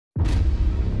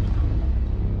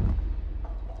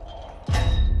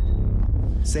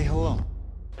Say hello.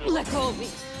 Let go of me.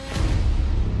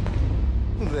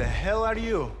 Who the hell are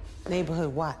you?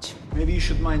 Neighborhood watch. Maybe you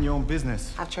should mind your own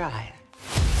business. I've tried.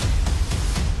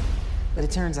 But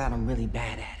it turns out I'm really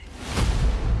bad at it.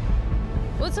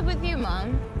 What's up with you,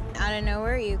 Mom? Out of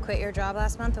nowhere, you quit your job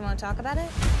last month and won't talk about it?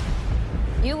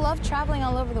 You love traveling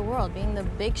all over the world, being the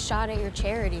big shot at your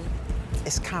charity.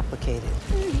 It's complicated.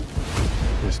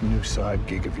 This new side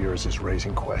gig of yours is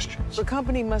raising questions. The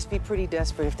company must be pretty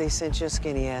desperate if they sent your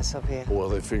skinny ass up here. Well,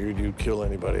 they figured you'd kill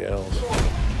anybody else.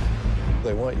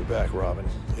 They want you back, Robyn.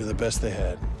 You're the best they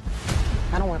had.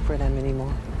 I don't work for them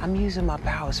anymore. I'm using my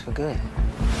powers for good.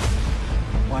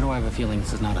 Why do I have a feeling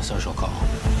this is not a social call?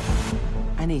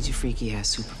 I need your freaky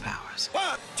ass superpowers.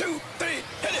 1, 2, 3, hit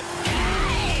it!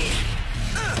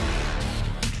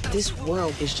 This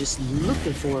world is just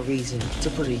looking for a reason to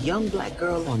put a young black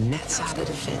girl on that side of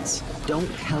the fence. Don't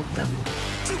help them.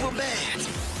 Super bad.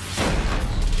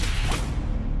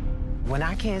 When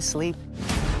I can't sleep,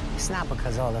 it's not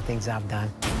because of all the things I've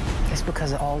done. It's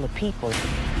because of all the people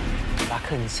I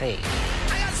couldn't save.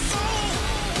 I got soul!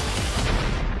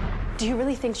 Do you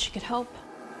really think she could help?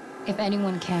 If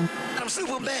anyone can, I'm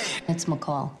super bad. it's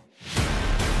McCall.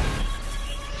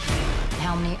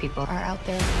 How many people are out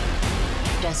there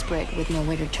desperate with no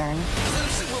way to turn? I'm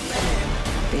super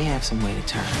bad. They have some way to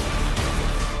turn.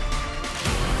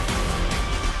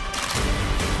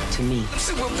 To me. I'm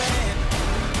super bad.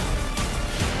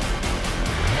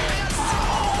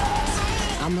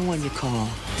 I'm the one you call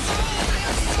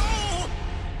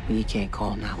when you can't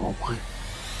call 911.